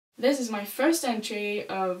This is my first entry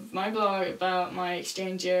of my blog about my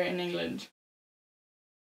exchange year in England.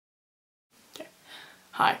 Okay.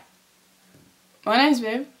 Hi, my name's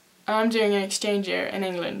Viv and I'm doing an exchange year in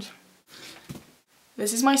England.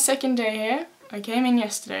 This is my second day here. I came in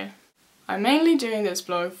yesterday. I'm mainly doing this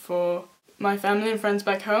blog for my family and friends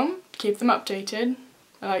back home, to keep them updated.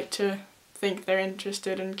 I like to think they're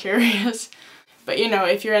interested and curious. But you know,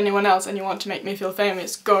 if you're anyone else and you want to make me feel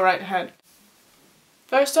famous, go right ahead.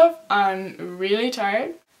 First off, I'm really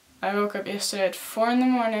tired. I woke up yesterday at 4 in the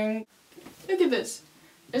morning. Look at this.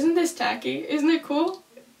 Isn't this tacky? Isn't it cool?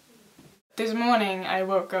 This morning I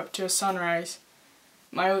woke up to a sunrise.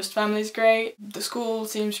 My host family's great, the school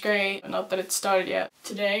seems great, not that it's started yet.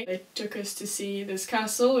 Today they took us to see this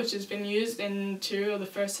castle which has been used in 2 of the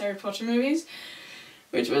first Harry Potter movies,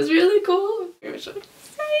 which was really cool. It was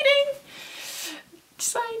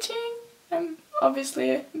exciting. I'm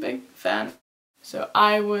obviously a big fan. So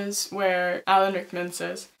I was where Alan Rickman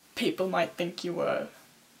says, people might think you were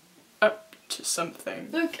up to something.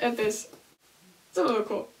 Look at this. It's a little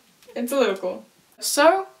cool. It's a little cool.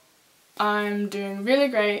 So, I'm doing really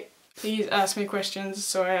great. Please ask me questions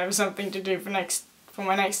so I have something to do for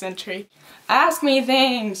my next entry. Ask me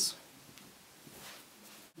things!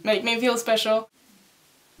 Make me feel special.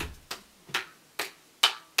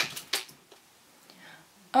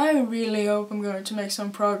 I really hope I'm going to make some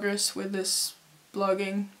progress with this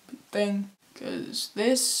blogging thing, because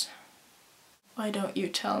this... Why don't you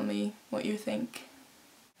tell me what you think?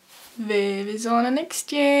 Viv is on an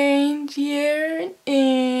exchange year in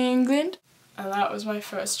England. And that was my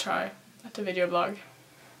first try at a video blog.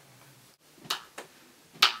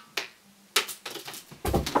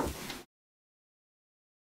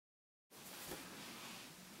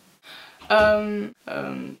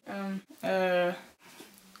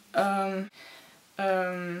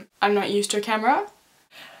 I'm not used to a camera.